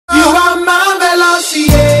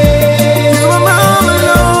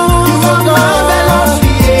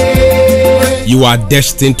You are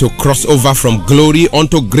destined to cross over from glory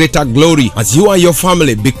unto greater glory as you and your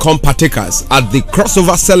family become partakers at the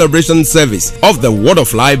crossover celebration service of the Word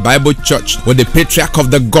of Life Bible Church with the patriarch of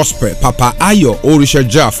the gospel, Papa Ayo Orisha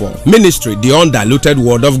Jafo. Ministry, the undiluted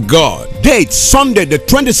Word of God. Date Sunday the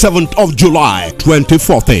 27th of July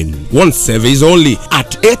 2014. One service only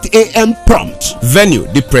At 8 a.m. prompt. Venue,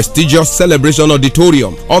 the prestigious Celebration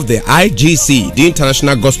Auditorium of the IGC, the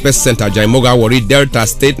International Gospel Center, Jaimoga Wari, Delta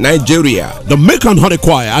State, Nigeria. The Make and Honey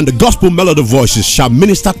Choir and the Gospel Melody Voices shall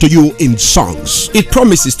minister to you in songs. It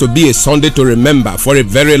promises to be a Sunday to remember for a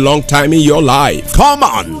very long time in your life. Come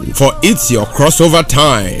on, For it's your crossover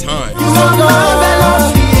time.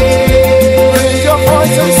 Raise your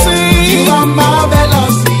voice and sing.